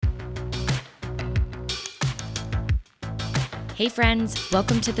Hey friends,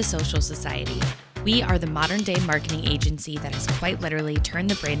 welcome to the Social Society. We are the modern day marketing agency that has quite literally turned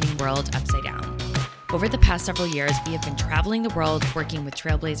the branding world upside down. Over the past several years, we have been traveling the world working with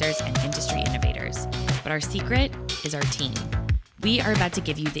trailblazers and industry innovators. But our secret is our team. We are about to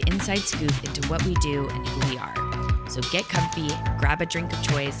give you the inside scoop into what we do and who we are. So get comfy, grab a drink of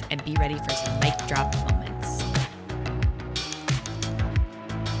choice, and be ready for some mic drop moments.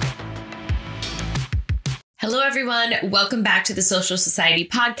 Hello, everyone. Welcome back to the Social Society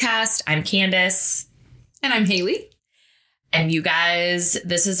podcast. I'm Candace. And I'm Haley. And you guys,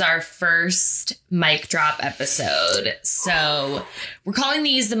 this is our first mic drop episode. So we're calling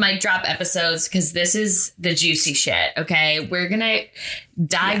these the mic drop episodes because this is the juicy shit, okay? We're going to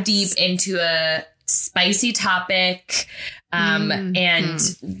dive deep into a spicy topic and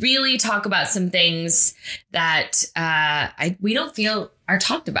really talk about some things that we don't feel are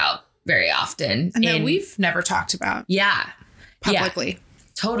talked about very often. And that we've never talked about. Yeah. Publicly. Yeah,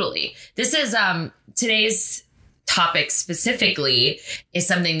 totally. This is today's topic specifically is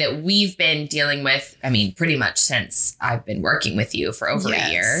something that we've been dealing with, I mean, pretty much since I've been working with you for over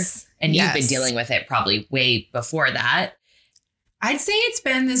a year. And you've been dealing with it probably way before that. I'd say it's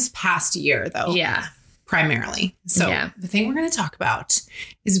been this past year, though. Yeah. Primarily. So the thing we're going to talk about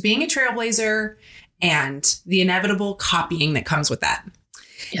is being a trailblazer and the inevitable copying that comes with that.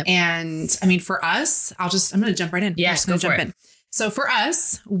 Yep. And I mean, for us, I'm going to jump right in. Yeah, go jump in. So for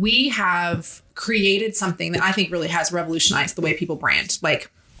us, we have created something that I think really has revolutionized the way people brand, like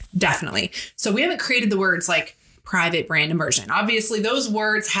definitely. So we haven't created the words like private brand immersion. Obviously, those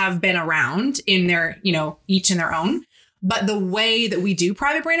words have been around in their, each in their own. But the way that we do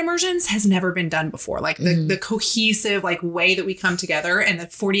private brand immersions has never been done before. Like the cohesive way that we come together and the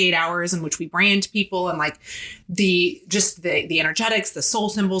 48 hours in which we brand people and like the energetics, the soul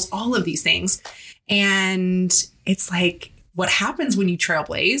symbols, all of these things. And it's like what happens when you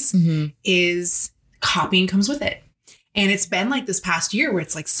trailblaze is copying comes with it. And it's been like this past year where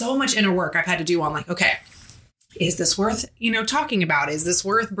it's like so much inner work I've had to do on like, okay, is this worth, talking about? Is this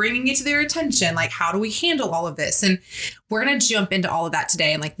worth bringing it to their attention? Like, how do we handle all of this? And we're going to jump into all of that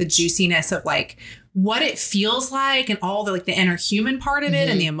today and like the juiciness of like what it feels like and all the like the inner human part of it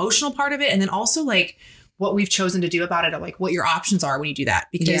and the emotional part of it. And then also like what we've chosen to do about it or like what your options are when you do that.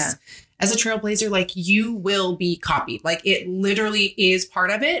 Because as a trailblazer, like you will be copied. Like it literally is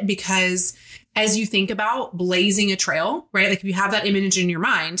part of it because as you think about blazing a trail, right? Like if you have that image in your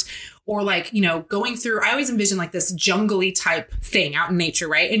mind or like, going through, I always envision like this jungly type thing out in nature,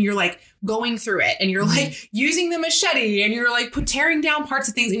 right? And you're like going through it and you're like using the machete and you're like tearing down parts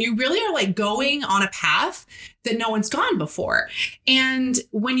of things. And you really are like going on a path that no one's gone before. And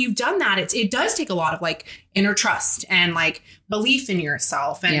when you've done that, it does take a lot of like inner trust and like belief in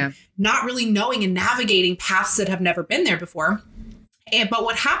yourself and not really knowing and navigating paths that have never been there before. But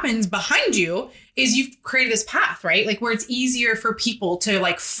what happens behind you is you've created this path, right? Like where it's easier for people to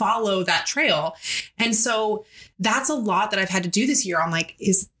like follow that trail. And so that's a lot that I've had to do this year on like,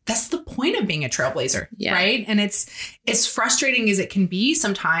 that's the point of being a trailblazer, right? And it's as frustrating as it can be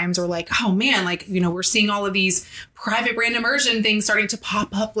sometimes or like, oh man, like, we're seeing all of these private brand immersion things starting to pop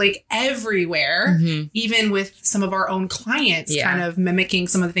up like everywhere, even with some of our own clients kind of mimicking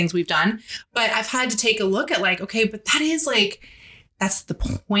some of the things we've done. But I've had to take a look at like, okay, but that is like, that's the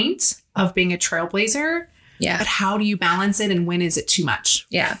point of being a trailblazer. Yeah. But how do you balance it and when is it too much?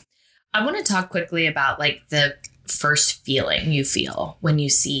 Yeah. I want to talk quickly about like the first feeling you feel when you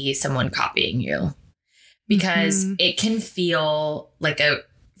see someone copying you, because it can feel like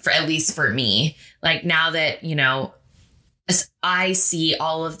at least for me, like now that, I see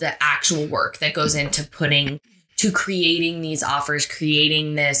all of the actual work that goes into creating these offers,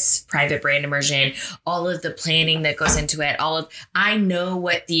 creating this private brand immersion, all of the planning that goes into it, I know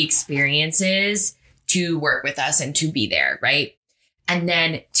what the experience is to work with us and to be there, right? And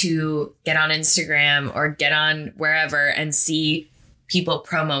then to get on Instagram or get on wherever and see people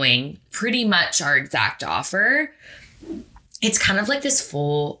promoting pretty much our exact offer, it's kind of like this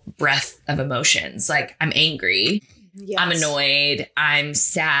full breath of emotions. Like I'm angry, I'm annoyed, I'm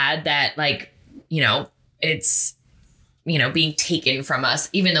sad that like, it's, being taken from us,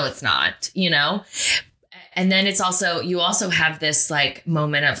 even though it's not, and then it's also, you also have this like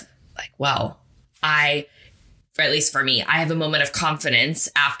moment of like, well, or at least for me, I have a moment of confidence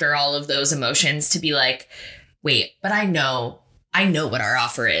after all of those emotions to be like, wait, but I know what our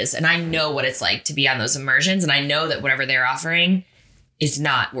offer is and I know what it's like to be on those immersions. And I know that whatever they're offering is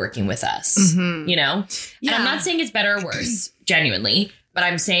not working with us, And I'm not saying it's better or worse, genuinely, but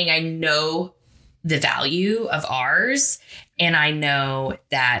I'm saying I know the value of ours. And I know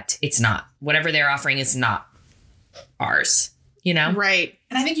that it's not, whatever they're offering is not ours. you know? Right.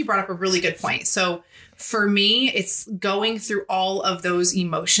 And I think you brought up a really good point. So for me, it's going through all of those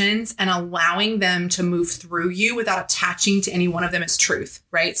emotions and allowing them to move through you without attaching to any one of them as truth.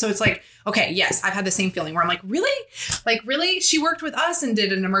 Right. So it's like, okay, yes, I've had the same feeling where I'm like, really? Like, really? She worked with us and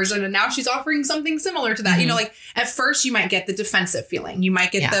did an immersion and now she's offering something similar to that. You know, like at first you might get the defensive feeling. You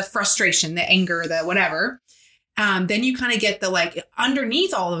might get the frustration, the anger, the whatever. Then you kind of get the like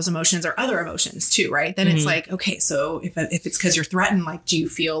underneath all those emotions are other emotions too, right? Then it's like, okay, so if it's because you're threatened, like, do you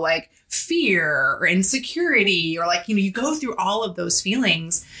feel like fear or insecurity or like, you know, you go through all of those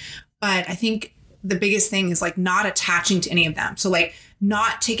feelings. But I think the biggest thing is like not attaching to any of them. So like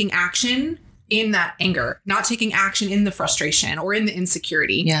not taking action in that anger, not taking action in the frustration or in the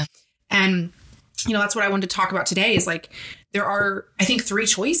insecurity. Yeah. And, you know, that's what I wanted to talk about today is like, there are, I think, 3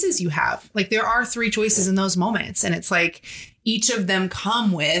 choices you have. Like there are 3 choices in those moments. And it's like each of them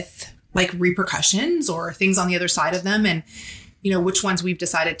come with like repercussions or things on the other side of them. And, you know, which ones we've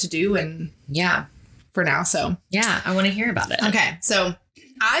decided to do. And for now. So yeah, I want to hear about it. Okay. So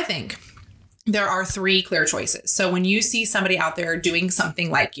I think there are 3 clear choices. So when you see somebody out there doing something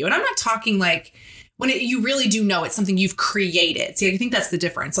like you, and I'm not talking like when you really do know it's something you've created. See, I think that's the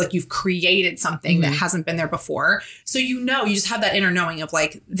difference. Like you've created something that hasn't been there before. So, you know, you just have that inner knowing of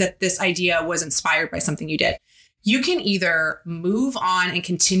like that this idea was inspired by something you did. You can either move on and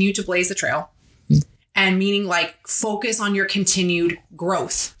continue to blaze the trail and meaning like focus on your continued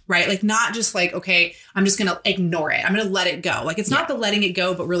growth, right? Like not just like, okay, I'm just going to ignore it. I'm going to let it go. Like it's not the letting it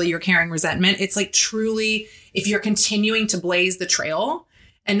go, but really you're carrying resentment. It's like truly if you're continuing to blaze the trail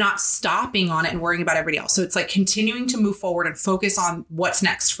and not stopping on it and worrying about everybody else. So it's like continuing to move forward and focus on what's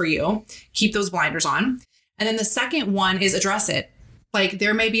next for you. Keep those blinders on. And then the second one is address it. Like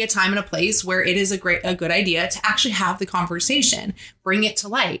there may be a time and a place where it is a good idea to actually have the conversation, bring it to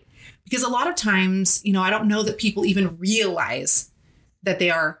light. Because a lot of times, you know, I don't know that people even realize that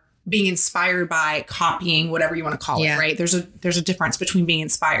they are being inspired by copying, whatever you want to call it, right? There's a difference between being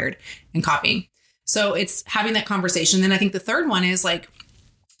inspired and copying. So it's having that conversation. Then I think the third one is like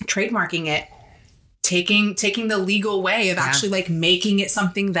trademarking it, taking the legal way of actually like making it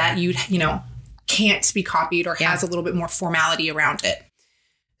something that you know, can't be copied or has a little bit more formality around it.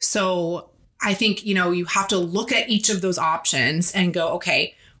 So I think, you know, you have to look at each of those options and go,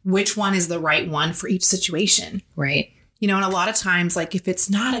 okay, which one is the right one for each situation? Right. You know, and a lot of times, like if it's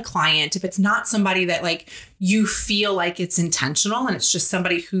not a client, if it's not somebody that like you feel like it's intentional and it's just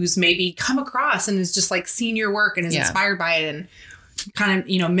somebody who's maybe come across and is just like seen your work and is inspired by it and kind of,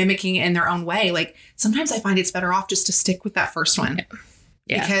 you know, mimicking it in their own way. Like sometimes I find it's better off just to stick with that first one.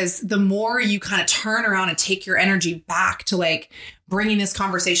 Yeah. Because the more you kind of turn around and take your energy back to like bringing this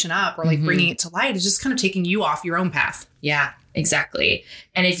conversation up or like bringing it to light, it's just kind of taking you off your own path. Yeah, exactly.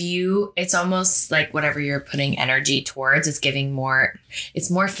 And it's almost like whatever you're putting energy towards, it's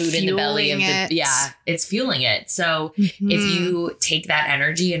more food in the belly of it's fueling it. So if you take that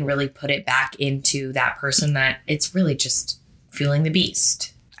energy and really put it back into that person, that it's really just fueling the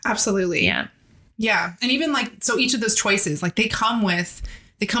beast. Absolutely. Yeah. Yeah. And even like, so each of those choices, like they come with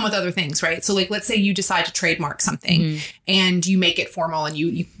other things, right? So like, let's say you decide to trademark something and you make it formal and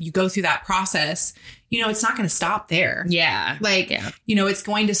you go through that process, you know, it's not going to stop there. Yeah. Like, you know, it's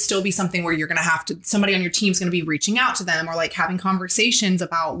going to still be something where you're going to have to, somebody on your team's going to be reaching out to them or like having conversations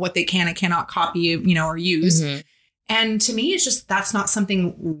about what they can and cannot copy, you know, or use. And to me, it's just, that's not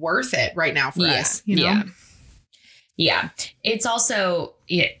something worth it right now for us, you know? Yeah. It's also,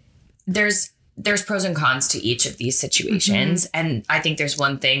 there's pros and cons to each of these situations. And I think there's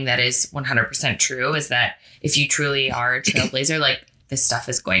one thing that is 100% true is that if you truly are a trailblazer, like this stuff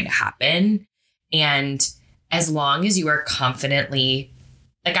is going to happen. And as long as you are confidently,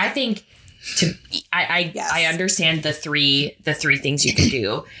 like, I think I understand the three things you can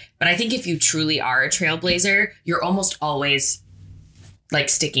do, but I think if you truly are a trailblazer, you're almost always like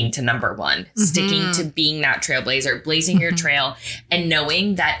sticking to number one, sticking to being that trailblazer, blazing your trail, and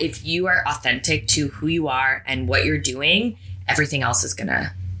knowing that if you are authentic to who you are and what you're doing, everything else is going to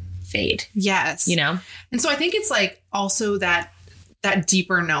fade. Yes. You know? And so I think it's like also that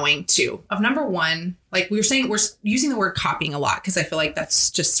deeper knowing too of number one, like we were saying, we're using the word copying a lot because I feel like that's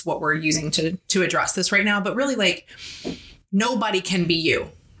just what we're using to address this right now. But really like nobody can be you,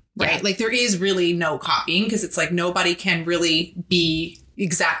 right? Yeah. Like there is really no copying because it's like nobody can really be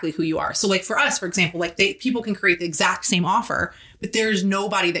exactly who you are. So like for us, for example, like people can create the exact same offer, but there's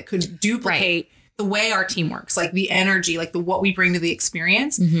nobody that could duplicate the way our team works, like the energy, like what we bring to the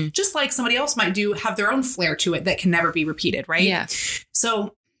experience, just like somebody else might have their own flair to it that can never be repeated. Right. Yeah.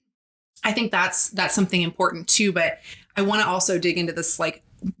 So I think that's something important too, but I want to also dig into this, like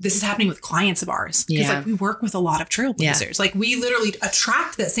this is happening with clients of ours. Because like we work with a lot of trailblazers. Like we literally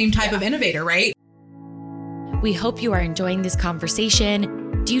attract that same type of innovator, right? We hope you are enjoying this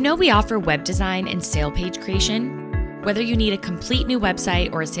conversation. Do you know we offer web design and sale page creation? Whether you need a complete new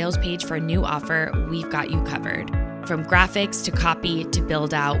website or a sales page for a new offer, we've got you covered. From graphics to copy to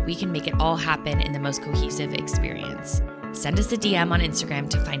build out, we can make it all happen in the most cohesive experience. Send us a DM on Instagram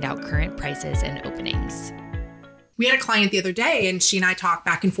to find out current prices and openings. We had a client the other day and she and I talked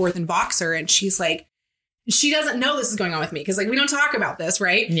back and forth in Voxer, and she's like, she doesn't know this is going on with me because like we don't talk about this,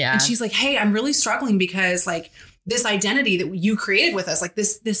 right? Yeah. And she's like, hey, I'm really struggling because like this identity that you created with us, like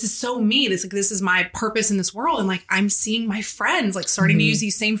this is so me. This is my purpose in this world. And like I'm seeing my friends like starting to use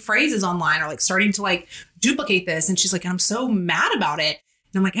these same phrases online or like starting to like duplicate this. And she's like, I'm so mad about it.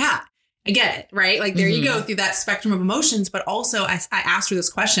 And I'm like, yeah, I get it, right? Like there you go through that spectrum of emotions. But also I asked her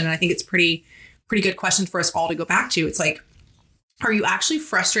this question, and I think it's pretty good question for us all to go back to. It's like, are you actually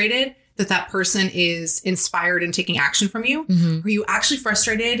frustrated that person is inspired and taking action from you? Or are you actually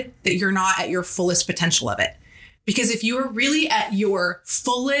frustrated that you're not at your fullest potential of it? Because if you are really at your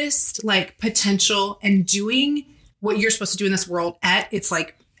fullest like potential and doing what you're supposed to do in this world it's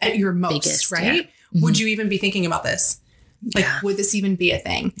like at your most, biggest, right? Yeah. Would you even be thinking about this? Like, would this even be a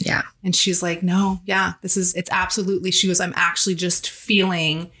thing? Yeah. And she's like, no, it's absolutely, she goes, I'm actually just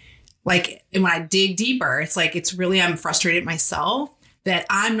feeling like, and when I dig deeper, it's like, it's really, I'm frustrated myself that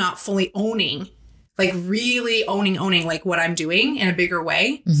I'm not fully owning, like really owning like what I'm doing in a bigger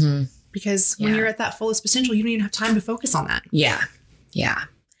way. Because when you're at that fullest potential, you don't even have time to focus on that. Yeah. Yeah.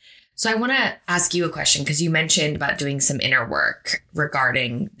 So I want to ask you a question, because you mentioned about doing some inner work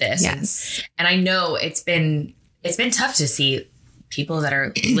regarding this. Yes. And I know it's been tough to see people that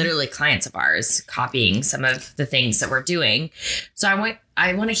are literally clients of ours copying some of the things that we're doing. So I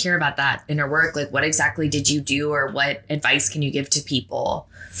want to hear about that inner work. Like, what exactly did you do, or what advice can you give to people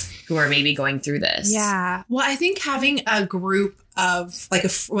who are maybe going through this? Yeah. Well, I think having a group of like,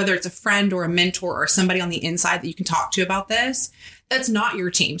 whether it's a friend or a mentor or somebody on the inside that you can talk to about this, that's not your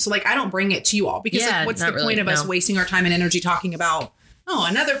team. So like, I don't bring it to you all, because like, what's the point of us wasting our time and energy talking about, oh,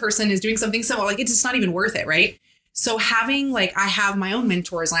 another person is doing something similar? Like, it's just not even worth it. Right. So having like, I have my own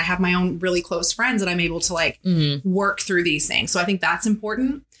mentors and I have my own really close friends that I'm able to like work through these things. So I think that's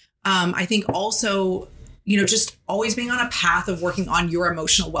important. I think also, just always being on a path of working on your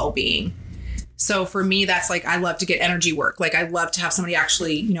emotional well-being. So for me, that's like, I love to get energy work. Like I love to have somebody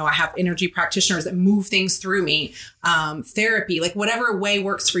actually, I have energy practitioners that move things through me, therapy, like whatever way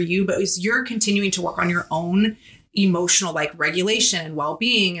works for you. But as you're continuing to work on your own emotional, like regulation and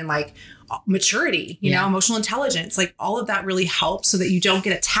well-being and like maturity, emotional intelligence, like all of that really helps so that you don't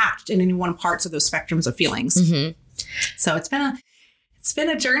get attached in any one parts of those spectrums of feelings. So it's been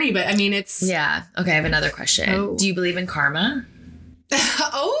a journey, but I mean, it's. Yeah. Okay. I have another question. Oh. Do you believe in karma?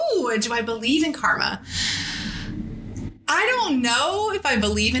 Oh, do I believe in karma? I don't know if I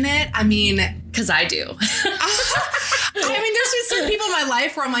believe in it. I mean, because I do. I mean, there's been certain people in my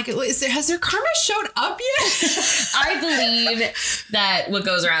life where I'm like, has their karma showed up yet? I believe that what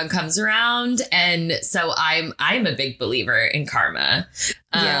goes around comes around. And so I'm a big believer in karma.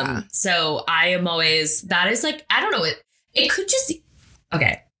 So I am always, that is like, I don't know, it could just,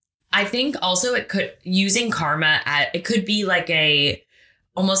 okay. I think also using karma it could be like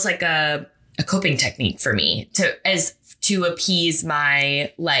almost like a coping technique for me to appease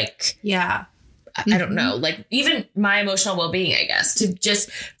my like, I don't know, like even my emotional well-being, I guess, to just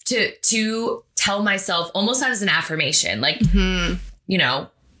to tell myself almost as an affirmation, like,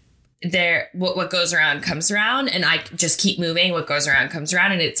 what goes around comes around, and I just keep moving. What goes around comes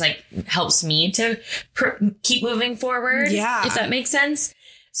around. And it's like helps me to keep moving forward. Yeah. If that makes sense.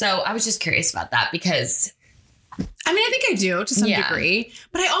 So I was just curious about that because. I mean, I think I do to some degree,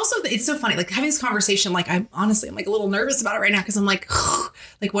 but I also, it's so funny, like having this conversation, like I'm like a little nervous about it right now. Cause I'm like,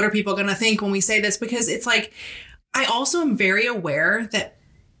 like, what are people going to think when we say this? Because it's like, I also am very aware that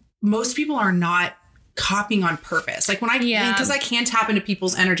most people are not copying on purpose. Like when because I can tap into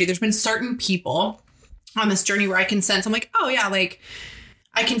people's energy, there's been certain people on this journey where I can sense, I'm like, oh yeah, like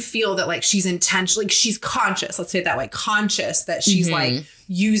I can feel that like she's intentionally, like she's conscious, let's say it that way, conscious that she's like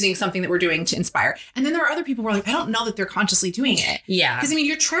using something that we're doing to inspire. And then there are other people who are like, I don't know that they're consciously doing it. Yeah. Because I mean,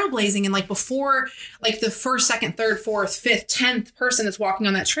 you're trailblazing and like before like the first, second, third, fourth, fifth, 10th person that's walking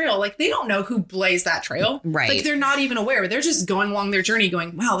on that trail, like they don't know who blazed that trail. Right. Like they're not even aware. They're just going along their journey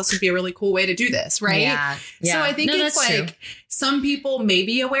going, wow, this would be a really cool way to do this. Right. Yeah. So I think it's like true. Some people may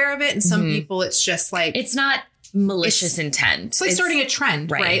be aware of it and some people it's just like. It's not malicious intent. It's like starting a trend,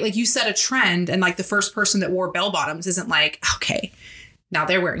 right? Like you set a trend and like the first person that wore bell bottoms isn't like, okay, now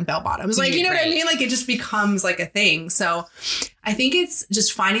they're wearing bell bottoms. Like, you know what I mean? Like it just becomes like a thing. So I think it's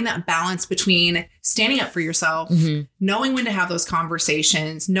just finding that balance between standing up for yourself, knowing when to have those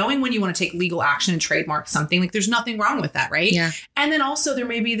conversations, knowing when you want to take legal action and trademark something. Like there's nothing wrong with that, right? Yeah. And then also there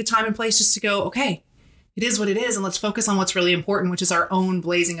may be the time and place just to go, okay, it is what it is. And let's focus on what's really important, which is our own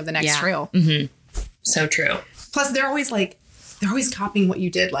blazing of the next trail. So true. Plus they're always copying what you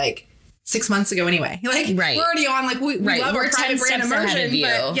did like 6 months ago anyway. Like we're already on like we love our private brand immersion,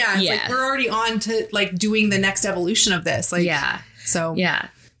 but it's like we're already on to like doing the next evolution of this. Like So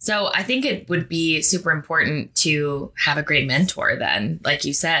I think it would be super important to have a great mentor then, like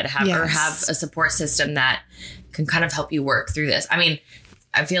you said, have a support system that can kind of help you work through this. I mean,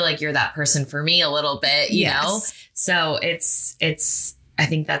 I feel like you're that person for me a little bit, you know? So it's I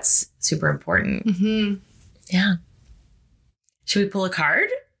think that's super important. Yeah. Should we pull a card?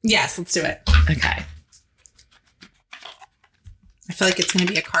 Yes, let's do it. Okay. I feel like it's going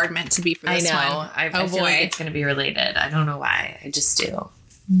to be a card meant to be for this one. I feel like it's going to be related. I don't know why. I just do.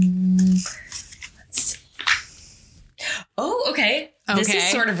 Let's see. Oh, okay. This is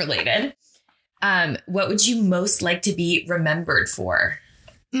sort of related. What would you most like to be remembered for?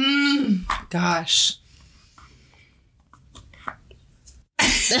 Gosh.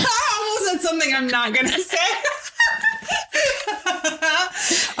 I almost said something I'm not going to say.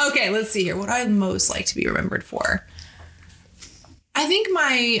 Okay, let's see here. What I'd most like to be remembered for. I think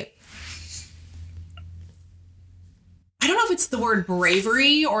I don't know if it's the word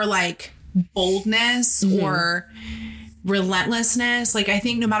bravery or like boldness or relentlessness. Like I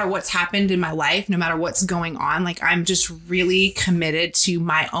think no matter what's happened in my life, no matter what's going on, like I'm just really committed to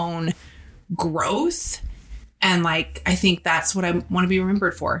my own growth. And like, I think that's what I want to be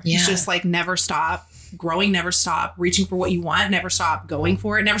remembered for. Yeah. It's just like never stop growing, never stop reaching for what you want, never stop going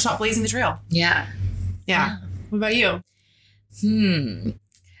for it, never stop blazing the trail. Yeah. What about you?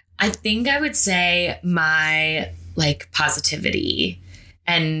 I think I would say my like positivity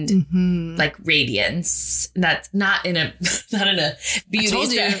and like radiance. That's not in a beauty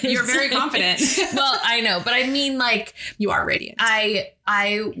sense. You're very confident. Well, I know, but I mean like you are radiant. I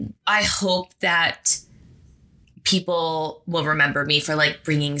hope that people will remember me for like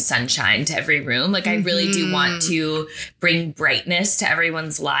bringing sunshine to every room. Like I really do want to bring brightness to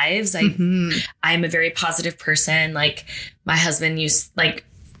everyone's lives. I'm a very positive person. Like my husband used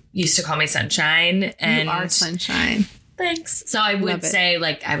to call me sunshine, and you are sunshine. Thanks. So I would say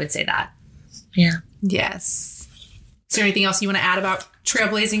that. Yeah. Yes. Is there anything else you want to add about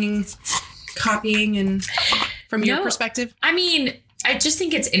trailblazing and copying and from your perspective? I mean, I just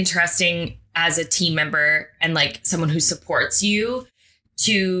think it's interesting as a team member and like someone who supports you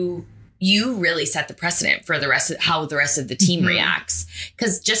you really set the precedent for how the rest of the team reacts.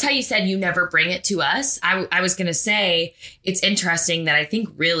 Because just how you said you never bring it to us, I was going to say it's interesting that I think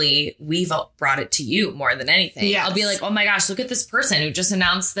really we've brought it to you more than anything. Yes. I'll be like, oh my gosh, look at this person who just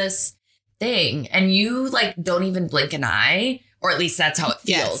announced this thing. And you like don't even blink an eye, or at least that's how it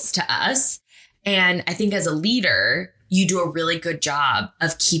feels to us. And I think as a leader, you do a really good job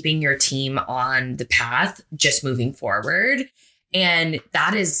of keeping your team on the path, just moving forward. And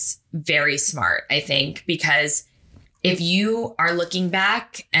that is very smart, I think, because if you are looking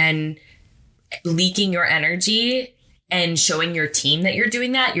back and leaking your energy and showing your team that you're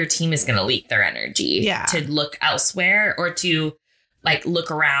doing that, your team is going to leak their energy to look elsewhere or to like look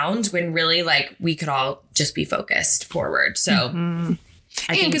around when really like we could all just be focused forward. So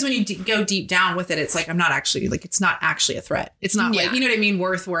I think because when you go deep down with it, it's like, it's not actually a threat. It's not like, you know what I mean?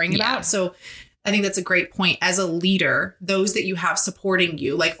 Worth worrying about. So I think that's a great point. As a leader, those that you have supporting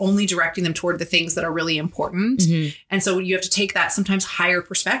you, like only directing them toward the things that are really important. And so you have to take that sometimes higher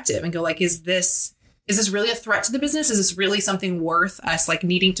perspective and go like, is this really a threat to the business? Is this really something worth us like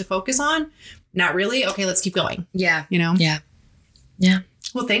needing to focus on? Not really. Okay, let's keep going. Yeah. You know? Yeah.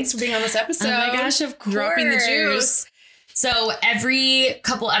 Well, thanks for being on this episode. Oh my gosh, of course. Dropping the juice. So every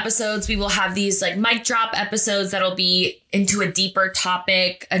couple episodes, we will have these like mic drop episodes that'll be into a deeper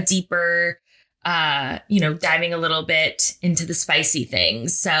topic, a deeper diving a little bit into the spicy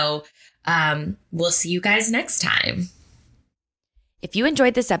things. So we'll see you guys next time. If you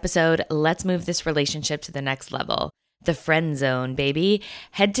enjoyed this episode, let's move this relationship to the next level. The friend zone, baby.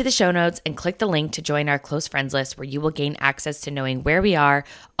 Head to the show notes and click the link to join our close friends list, where you will gain access to knowing where we are,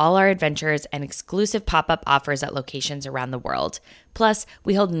 all our adventures, and exclusive pop-up offers at locations around the world. Plus,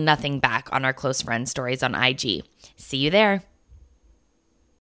 we hold nothing back on our close friend stories on IG. See you there.